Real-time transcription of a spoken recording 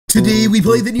Today we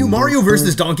play the new Mario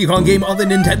vs. Donkey Kong game on the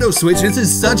Nintendo Switch. This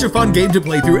is such a fun game to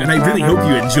play through, and I really hope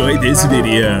you enjoy this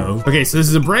video. Okay, so this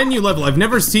is a brand new level. I've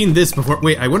never seen this before.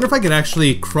 Wait, I wonder if I can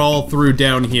actually crawl through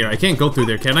down here. I can't go through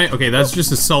there, can I? Okay, that's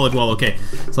just a solid wall. Okay,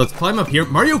 so let's climb up here.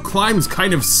 Mario climbs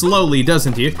kind of slowly,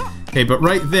 doesn't he? Okay, but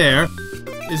right there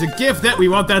is a gift that we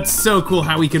want. That's so cool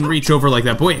how we can reach over like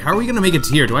that. But wait, how are we gonna make it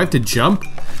to here? Do I have to jump?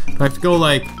 Do I have to go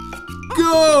like...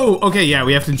 Go! Okay, yeah,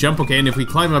 we have to jump, okay, and if we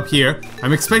climb up here,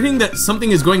 I'm expecting that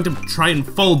something is going to try and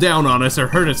fall down on us or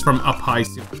hurt us from up high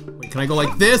soon. Wait, can I go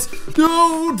like this?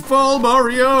 Don't fall,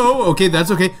 Mario! Okay,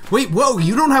 that's okay. Wait, whoa,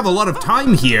 you don't have a lot of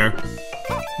time here.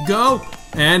 Go,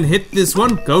 and hit this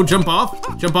one. Go, jump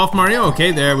off. Jump off, Mario.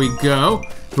 Okay, there we go.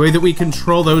 The way that we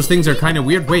control those things are kind of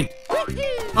weird. Wait.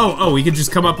 Oh, we could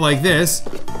just come up like this.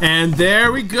 And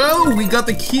there we go! We got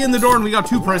the key in the door and we got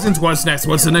two presents. What's next?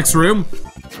 What's the next room?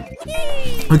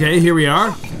 Okay, here we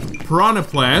are. Piranha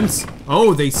plants.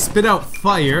 Oh, they spit out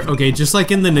fire. Okay, just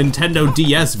like in the Nintendo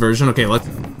DS version. Okay, let's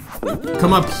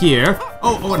come up here.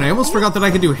 Oh, and I almost forgot that I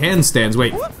could do handstands.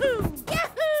 Wait.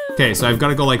 Okay, so I've got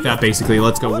to go like that, basically.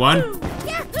 Let's go. 1,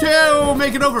 2,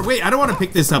 make it over. Wait, I don't want to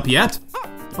pick this up yet.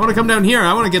 I want to come down here.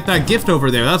 I want to get that gift over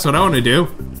there. That's what I want to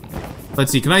do.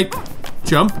 Let's see, can I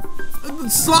jump?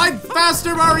 Slide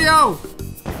faster, Mario!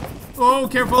 Oh,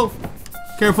 careful.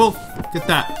 Careful. Get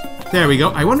that. There we go.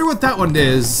 I wonder what that one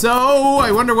is. So,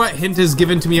 I wonder what hint is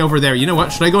given to me over there. You know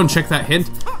what? Should I go and check that hint?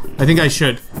 I think I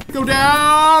should. Go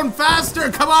down!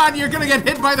 Faster! Come on! You're gonna get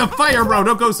hit by the fire, bro!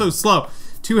 Don't go so slow.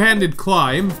 Two-handed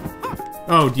climb.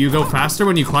 Oh, do you go faster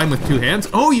when you climb with two hands?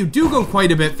 Oh, you do go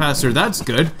quite a bit faster. That's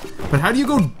good. But how do you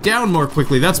go down more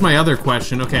quickly? That's my other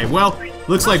question. Okay, well,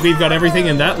 looks like we've got everything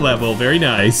in that level. Very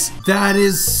nice. That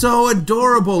is so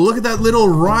adorable. Look at that little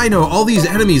rhino. All these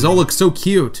enemies all look so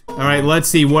cute. All right, let's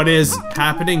see what is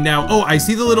happening now. Oh, I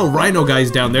see the little rhino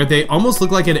guys down there. They almost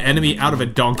look like an enemy out of a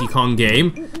Donkey Kong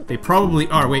game. They probably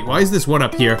are. Wait, why is this one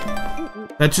up here?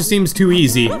 That just seems too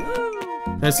easy.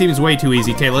 That seems way too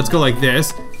easy. Okay, let's go like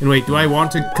this. And wait, do I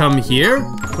want to come here?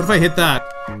 What if I hit that?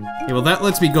 Okay, well that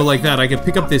lets me go like that. I can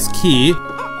pick up this key.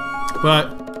 But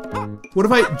what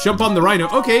if I jump on the rhino?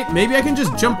 Okay, maybe I can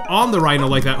just jump on the rhino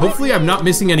like that. Hopefully I'm not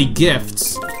missing any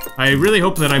gifts. I really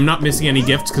hope that I'm not missing any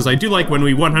gifts, because I do like when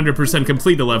we 100%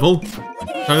 complete a level.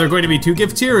 Are there going to be 2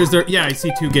 gifts here? Or is there? Yeah, I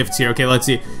see 2 gifts here. Okay, let's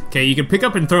see. Okay, you can pick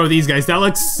up and throw these guys. That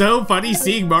looks so funny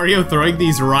seeing Mario throwing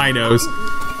these rhinos.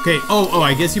 Okay, oh,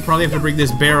 I guess you probably have to bring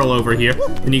this barrel over here.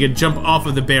 And you can jump off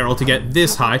of the barrel to get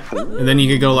this high. And then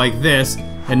you can go like this.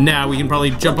 And now we can probably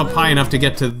jump up high enough to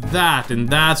get to that. And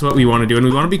that's what we want to do. And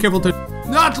we want to be careful to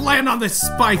not land on the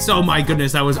spikes. Oh my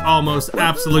goodness, that was almost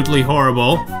absolutely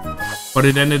horrible. But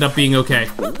it ended up being okay.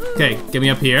 Okay, get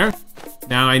me up here.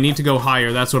 Now I need to go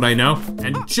higher, that's what I know.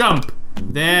 And jump!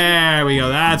 There we go,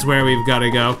 that's where we've got to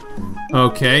go.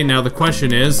 Okay, now the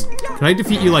question is, can I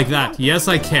defeat you like that? Yes,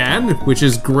 I can, which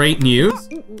is great news.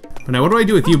 But now what do I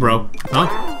do with you, bro?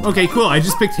 Huh? Okay, cool, I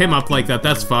just picked him up like that,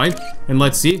 that's fine. And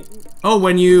let's see. Oh,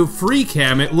 when you free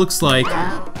cam, it looks like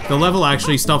the level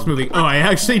actually stops moving. Oh, I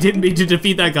actually didn't mean to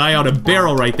defeat that guy on a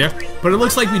barrel right there. But it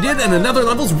looks like we did, and another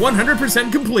level's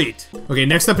 100% complete. Okay,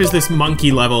 next up is this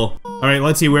monkey level. All right,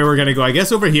 let's see where we're gonna go. I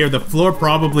guess over here, the floor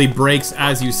probably breaks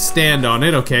as you stand on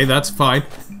it. Okay, that's fine.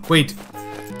 Wait,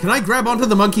 can I grab onto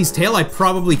the monkey's tail? I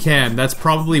probably can. That's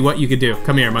probably what you could do.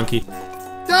 Come here, monkey.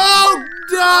 Don't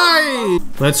die!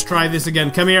 Let's try this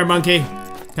again. Come here, monkey.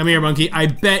 Come here, monkey. I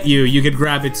bet you could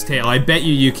grab its tail. I bet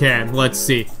you can. Let's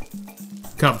see.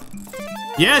 Come.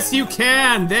 Yes, you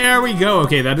can! There we go.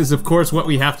 Okay, that is, of course, what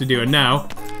we have to do. And now,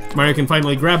 Mario can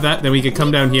finally grab that. Then we can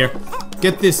come down here,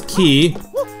 get this key,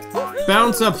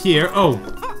 bounce up here. Oh,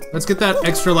 let's get that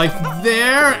extra life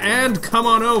there, and come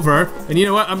on over. And you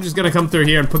know what? I'm just gonna come through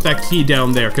here and put that key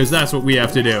down there, because that's what we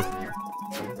have to do.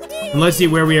 And let's see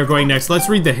where we are going next. Let's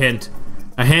read the hint.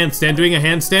 A handstand. Doing a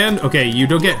handstand? Okay, you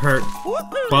don't get hurt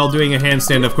while doing a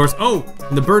handstand, of course. Oh,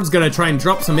 and the bird's gonna try and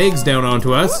drop some eggs down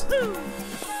onto us.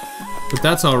 But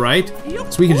that's alright.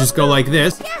 So we can just go like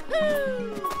this.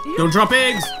 Don't drop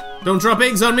eggs! Don't drop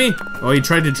eggs on me! Oh, you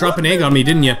tried to drop an egg on me,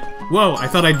 didn't you? Whoa, I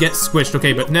thought I'd get squished.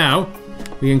 Okay, but now,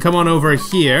 we can come on over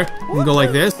here and go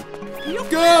like this.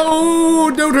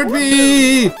 Go! Don't hurt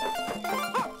me!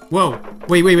 Whoa,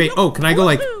 wait. Oh, can I go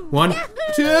like 1, 2?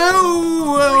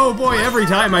 Oh boy, every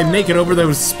time I make it over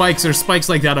those spikes or spikes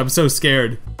like that, I'm so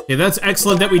scared. Okay, that's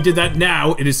excellent that we did that.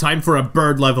 Now it is time for a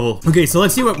bird level. Okay, so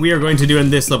let's see what we are going to do in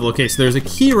this level. Okay, so there's a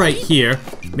key right here.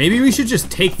 Maybe we should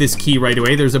just take this key right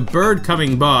away. There's a bird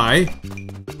coming by.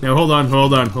 Now hold on,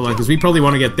 because we probably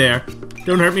want to get there.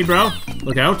 Don't hurt me, bro.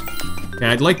 Look out. Okay,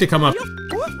 I'd like to come up.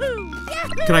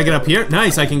 Can I get up here?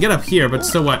 Nice, I can get up here, but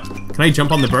so what? Can I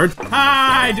jump on the bird?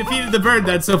 Ah, I defeated the bird.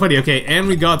 That's so funny. Okay, and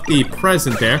we got the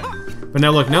present there. But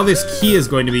now look, now this key is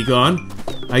going to be gone.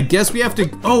 I guess we have to...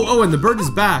 Oh, and the bird is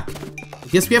back. I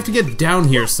guess we have to get down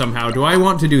here somehow. Do I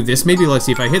want to do this? Maybe, let's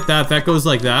see. If I hit that, that goes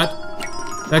like that.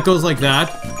 That goes like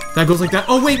that. That goes like that.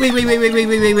 Oh, wait. Maybe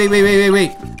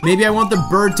I want the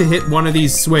bird to hit one of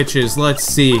these switches. Let's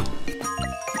see.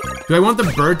 Do I want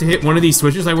the bird to hit one of these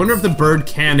switches? I wonder if the bird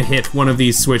can hit one of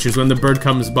these switches when the bird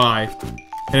comes by.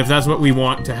 And if that's what we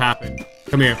want to happen.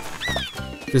 Come here.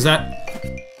 Does that...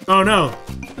 Oh, no.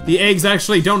 The eggs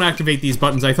actually don't activate these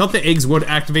buttons. I thought the eggs would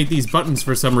activate these buttons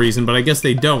for some reason, but I guess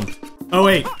they don't. Oh,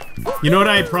 wait. You know what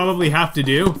I probably have to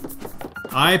do?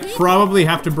 I probably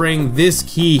have to bring this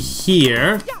key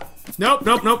here. Nope,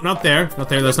 not there. Not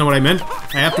there, that's not what I meant.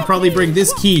 I have to probably bring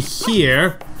this key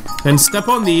here. Then step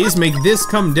on these, make this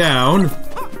come down.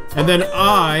 And then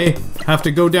I have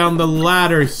to go down the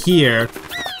ladder here.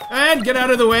 And get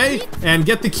out of the way, and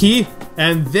get the key.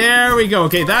 And there we go.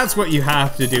 Okay, that's what you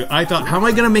have to do. I thought, how am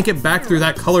I gonna make it back through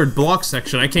that colored block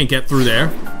section? I can't get through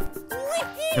there.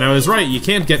 And I was right, you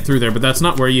can't get through there, but that's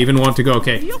not where you even want to go.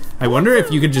 Okay, I wonder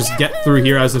if you could just get through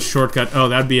here as a shortcut. Oh,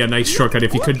 that'd be a nice shortcut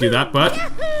if you could do that, but...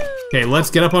 Okay, let's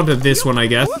get up onto this one, I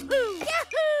guess.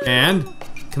 And...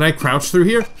 Can I crouch through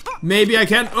here? Maybe I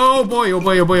can. Oh boy.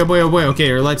 Okay,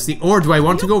 or let's see. Or do I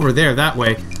want to go over there, that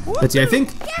way? Let's see, I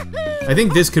think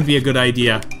this could be a good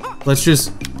idea. Let's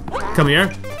just... Come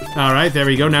here. Alright, there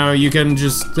we go. Now you can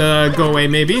just go away,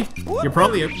 maybe. You're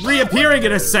probably reappearing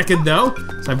in a second, though.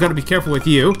 So I've got to be careful with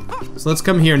you. So let's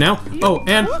come here now. Oh,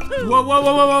 and... Whoa.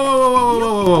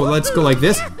 Let's go like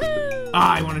this.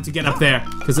 Ah, I wanted to get up there.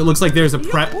 Because it looks like there's a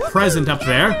present up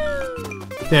there.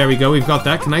 There we go, we've got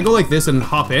that. Can I go like this and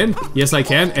hop in? Yes, I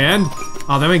can, and...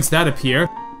 Oh, that makes that appear.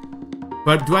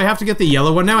 But do I have to get the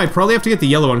yellow one now? I probably have to get the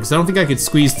yellow one, because I don't think I could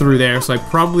squeeze through there, so I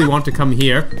probably want to come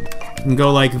here and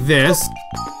go like this.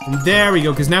 And there we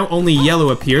go, because now only yellow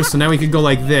appears, so now we could go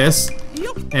like this.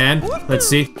 And, let's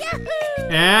see.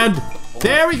 And...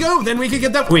 There we go! Then we could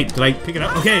get that- Wait, did I pick it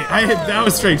up? Okay, that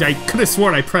was strange. I could have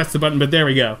sworn I pressed the button, but there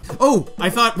we go. Oh, I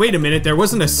thought, wait a minute, there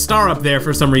wasn't a star up there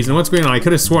for some reason. What's going on? I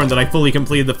could have sworn that I fully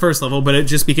completed the first level, but it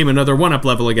just became another one-up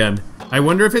level again. I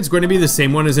wonder if it's going to be the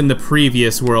same one as in the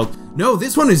previous world. No,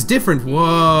 this one is different.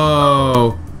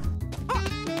 Whoa.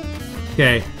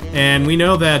 Okay, and we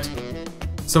know that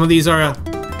some of these are a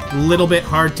little bit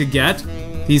hard to get.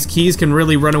 These keys can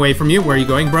really run away from you. Where are you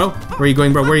going, bro? Where are you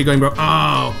going, bro? Where are you going, bro?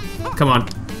 Oh. Come on.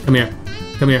 Come here.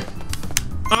 Come here.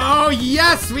 Oh,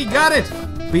 yes! We got it!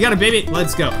 We got it, baby.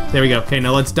 Let's go. There we go. Okay,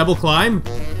 now let's double climb.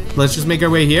 Let's just make our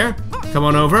way here. Come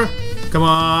on over. Come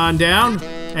on down.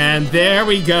 And there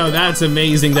we go. That's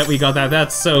amazing that we got that.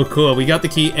 That's so cool. We got the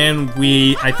key, and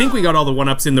I think we got all the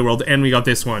one-ups in the world, and we got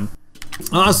this one.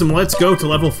 Awesome. Let's go to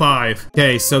level 5.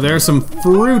 Okay, so there are some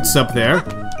fruits up there.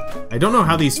 I don't know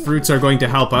how these fruits are going to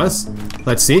help us.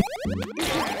 Let's see.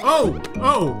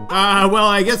 Well,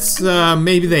 I guess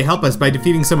maybe they help us by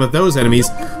defeating some of those enemies.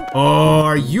 Oh,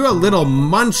 are you a little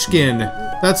munchkin?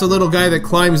 That's a little guy that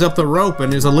climbs up the rope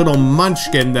and is a little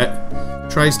munchkin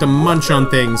that tries to munch on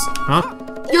things. Huh?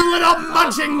 You little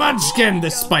munching munchkin!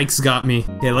 The spikes got me.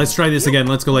 Okay, let's try this again.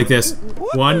 Let's go like this.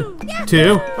 1,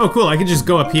 2. Oh, cool. I can just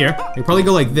go up here. I can probably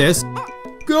go like this.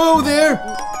 Go there!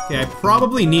 Okay, I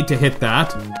probably need to hit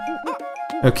that.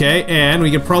 Okay, and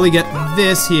we could probably get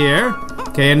this here.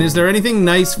 Okay, and is there anything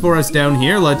nice for us down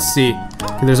here? Let's see.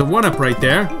 Okay, there's a one-up right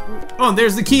there. Oh, and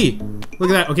there's the key. Look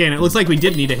at that. Okay, and it looks like we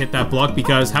did need to hit that block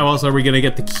because how else are we gonna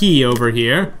get the key over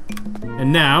here?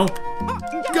 And now...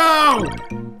 Go!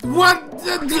 What?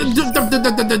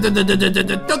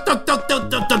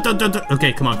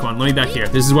 Okay, come on. Let me back here.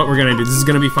 This is what we're gonna do. This is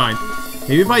gonna be fine.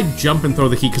 Maybe if I jump and throw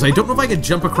the key, because I don't know if I could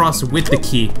jump across with the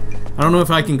key. I don't know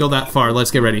if I can go that far.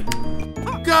 Let's get ready.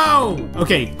 Go!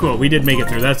 Okay, cool. We did make it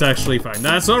through. That's actually fine.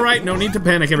 That's alright. No need to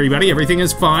panic, everybody. Everything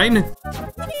is fine.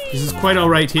 This is quite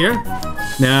alright here.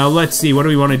 Now, let's see. What do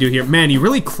we want to do here? Man, he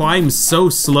really climbs so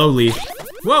slowly.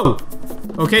 Whoa!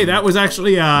 Okay, that was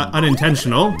actually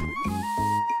unintentional.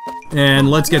 And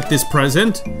let's get this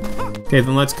present. Okay,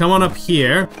 then let's come on up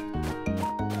here.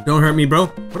 Don't hurt me, bro.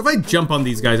 What if I jump on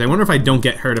these guys? I wonder if I don't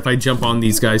get hurt if I jump on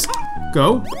these guys.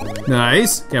 Go.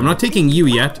 Nice. Okay, I'm not taking you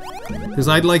yet. Because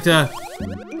I'd like to...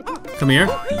 Come here.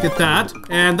 Get that.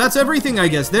 And that's everything, I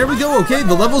guess. There we go. Okay,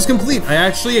 the level's complete. I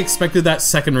actually expected that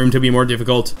second room to be more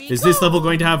difficult. Is this level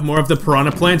going to have more of the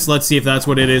piranha plants? Let's see if that's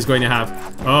what it is going to have.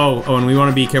 Oh, and we want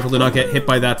to be careful to not get hit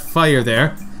by that fire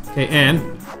there. Okay,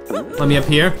 and... Let me up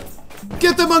here.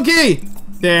 Get the monkey!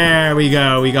 There we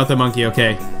go. We got the monkey.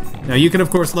 Okay. Now you can,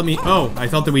 of course, let me... Oh, I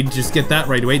thought that we'd just get that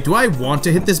right away. Do I want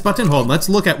to hit this button? Hold on. Let's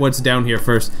look at what's down here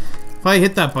first. If I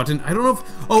hit that button, I don't know if...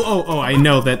 Oh, I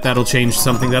know that that'll change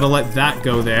something. That'll let that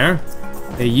go there.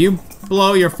 Okay, you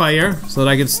blow your fire so that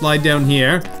I can slide down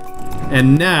here.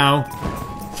 And now,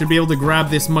 should be able to grab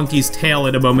this monkey's tail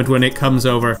in a moment when it comes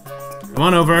over. Come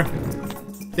on over.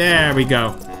 There we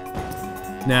go.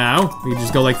 Now, we can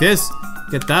just go like this.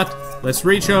 Get that. Let's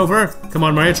reach over. Come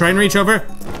on, Mario, try and reach over.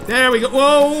 There we go.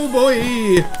 Whoa,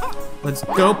 boy. Let's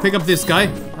go pick up this guy.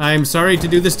 I'm sorry to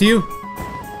do this to you,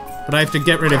 but I have to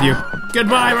get rid of you.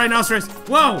 Goodbye, rhinoceros.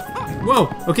 Whoa, whoa.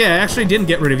 Okay, I actually didn't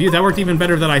get rid of you. That worked even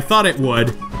better than I thought it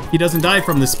would. He doesn't die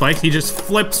from the spike. He just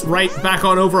flips right back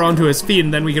on over onto his feet,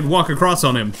 and then we can walk across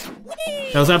on him.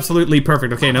 That was absolutely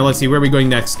perfect. Okay, now let's see. Where are we going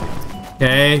next?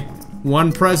 Okay,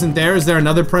 one present there. Is there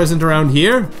another present around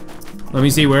here? Let me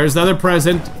see. Where's the other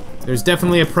present? There's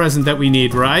definitely a present that we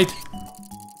need, right?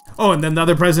 Oh, and then the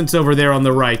other present's over there on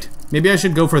the right. Maybe I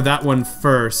should go for that one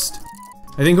first.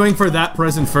 I think going for that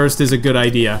present first is a good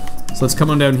idea. So let's come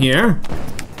on down here.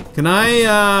 Can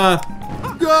I,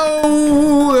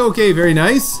 go? Okay, very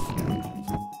nice.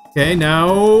 Okay,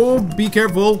 now be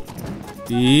careful.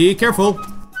 Be careful.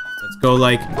 Let's go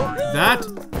like that.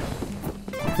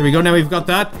 There we go, now we've got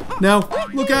that. Now,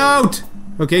 look out!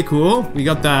 Okay, cool, we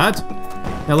got that.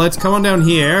 Now let's come on down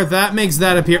here. That makes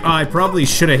that appear. Oh, I probably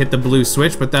should have hit the blue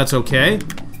switch, but that's okay.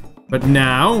 But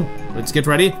now, let's get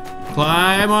ready.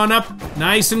 Climb on up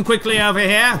nice and quickly over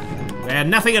here. Where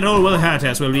nothing at all will hurt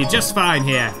us. We'll be just fine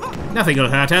here. Nothing will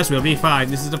hurt us. We'll be fine.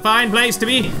 This is a fine place to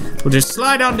be. We'll just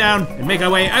slide on down and make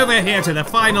our way over here to the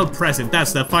final present.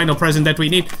 That's the final present that we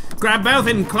need. Grab both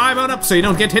and climb on up so you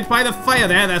don't get hit by the fire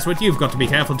there. That's what you've got to be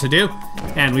careful to do.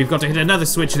 And we've got to hit another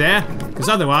switch there, because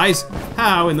otherwise,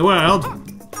 how in the world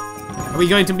are we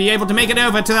going to be able to make it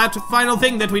over to that final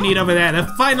thing that we need over there? The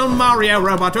final Mario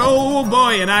robot. Oh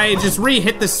boy, and I just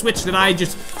re-hit the switch that I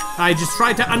just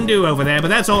tried to undo over there, but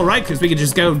that's alright, because we can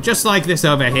just go just like this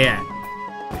over here.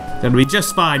 That'll be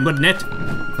just fine, wouldn't it?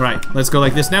 Right, let's go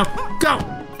like this now. Go!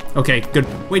 Okay, good.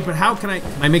 Wait, but how can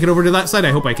I make it over to that side?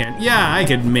 I hope I can. Yeah, I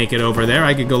could make it over there.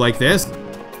 I could go like this.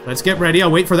 Let's get ready.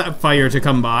 I'll wait for that fire to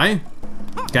come by.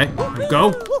 Okay, now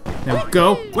go. Now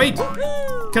go. Wait!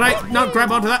 Can I not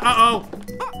grab onto that? Uh-oh.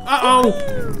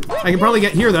 Uh-oh. I can probably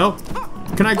get here, though.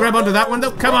 Can I grab onto that one,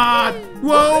 though? Come on.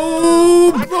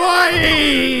 Whoa,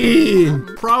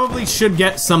 boy! Probably should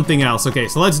get something else. Okay,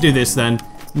 so let's do this, then.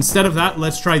 Instead of that,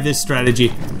 let's try this strategy.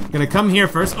 I'm gonna come here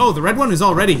first. Oh, the red one is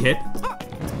already hit.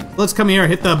 Let's come here,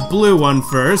 hit the blue one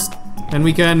first. And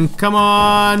we can come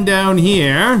on down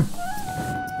here.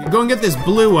 Go and get this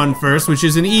blue one first, which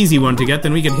is an easy one to get.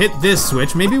 Then we can hit this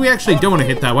switch. Maybe we actually don't want to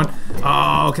hit that one.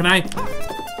 Oh, can I?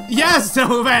 Yes!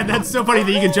 Oh man, that's so funny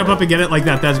that you can jump up and get it like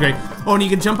that. That's great. Oh, and you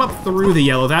can jump up through the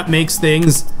yellow. That makes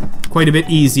things quite a bit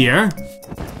easier.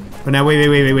 But now, wait,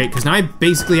 because now I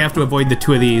basically have to avoid the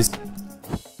two of these.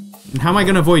 And how am I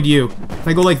gonna avoid you? Can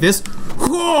I go like this?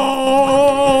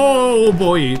 Oh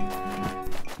boy.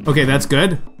 Okay, that's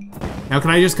good. Now can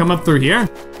I just come up through here?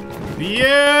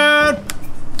 Yeah.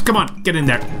 Come on, get in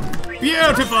there.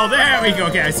 Beautiful, there we go.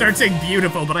 Okay, I started saying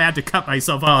beautiful, but I had to cut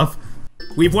myself off.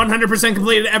 We've 100%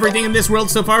 completed everything in this world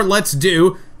so far. Let's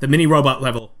do the mini robot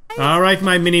level. All right,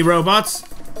 my mini robots.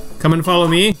 Come and follow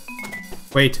me.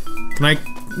 Wait, can I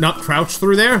not crouch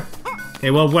through there?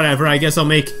 Okay, well, whatever. I guess I'll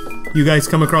make you guys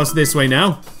come across this way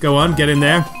now. Go on, get in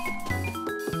there.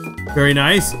 Very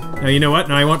nice. Now, you know what?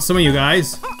 Now I want some of you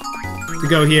guys to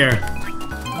go here.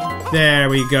 There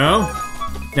we go.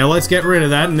 Now let's get rid of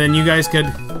that, and then you guys could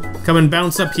come and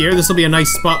bounce up here. This will be a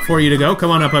nice spot for you to go.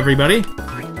 Come on up, everybody.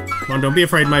 Come on, don't be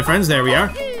afraid, my friends. There we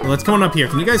are. Well, let's come on up here.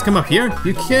 Can you guys come up here?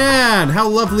 You can! How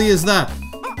lovely is that?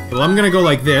 Okay, well, I'm gonna go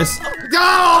like this.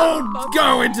 Don't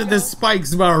go into the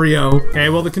spikes, Mario! Okay,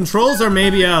 well, the controls are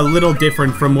maybe a little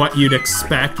different from what you'd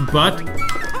expect, but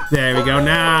there we go.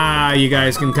 Now you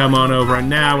guys can come on over, and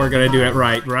now we're gonna do it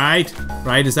right?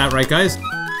 Right? Is that right, guys?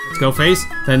 Let's go face.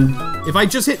 Then, if I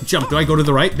just hit jump, do I go to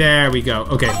the right? There we go.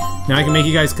 Okay, now I can make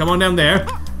you guys come on down there.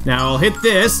 Now I'll hit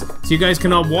this, so you guys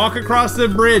can all walk across the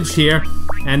bridge here.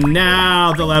 And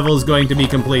now the level is going to be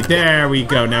complete. There we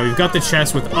go. Now we've got the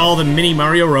chest with all the mini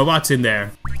Mario robots in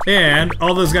there. And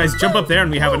all those guys jump up there, and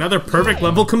we have another perfect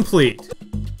level complete.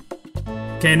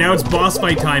 Okay, now it's boss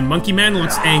fight time. Monkey Man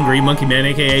looks angry. Monkey Man,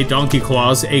 aka Donkey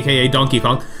Claus, aka Donkey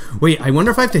Kong. Wait, I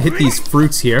wonder if I have to hit these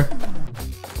fruits here.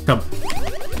 Come.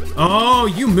 Oh,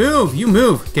 you move, you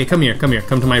move. Okay, come here,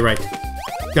 come to my right.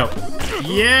 Go.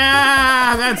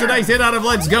 Yeah, that's a nice hit out of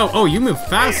Let's Go. Oh, you move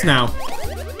fast now.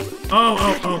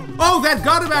 Oh, that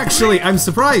got him actually. I'm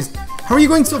surprised. How are you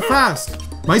going so fast?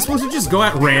 Am I supposed to just go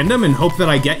at random and hope that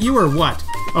I get you or what?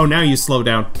 Oh, now you slow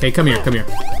down. Okay, come here.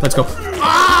 Let's go.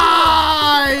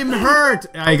 Ah! I'm hurt.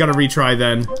 I gotta retry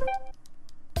then.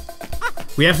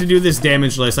 We have to do this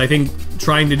damage list. I think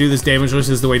trying to do this damage list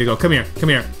is the way to go. Come here, come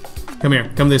here. Come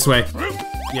here, come this way.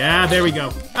 Yeah, there we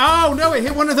go. Oh, no, it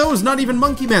hit one of those. Not even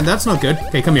Monkey Man. That's not good.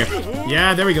 Okay, come here.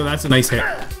 Yeah, there we go. That's a nice hit.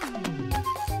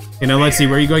 Okay, now let's see.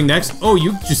 Where are you going next? Oh,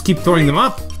 you just keep throwing them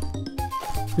up.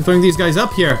 You're throwing these guys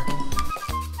up here.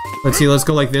 Let's see. Let's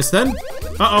go like this then.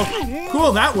 Uh-oh.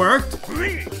 Cool, that worked.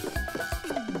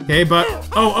 Okay, but...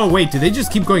 Oh, wait. Did they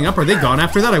just keep going up? Are they gone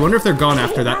after that? I wonder if they're gone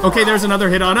after that. Okay, there's another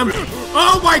hit on him.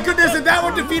 Oh my goodness, and that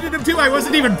one defeated him too. I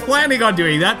wasn't even planning on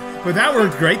doing that, but that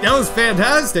worked great. That was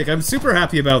fantastic. I'm super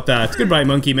happy about that. Goodbye,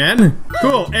 Monkey Man.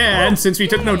 Cool, and since we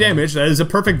took no damage, that is a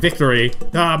perfect victory.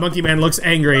 Ah, Monkey Man looks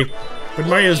angry. But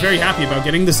Mario is very happy about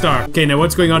getting the star. Okay, now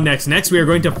what's going on next? Next, we are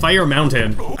going to Fire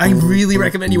Mountain. I really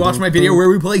recommend you watch my video where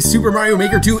we play Super Mario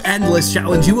Maker 2 Endless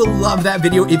Challenge. You will love that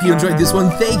video if you enjoyed this one.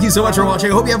 Thank you so much for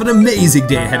watching. I hope you have an amazing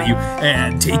day ahead of you.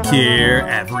 And take care,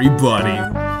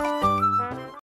 everybody.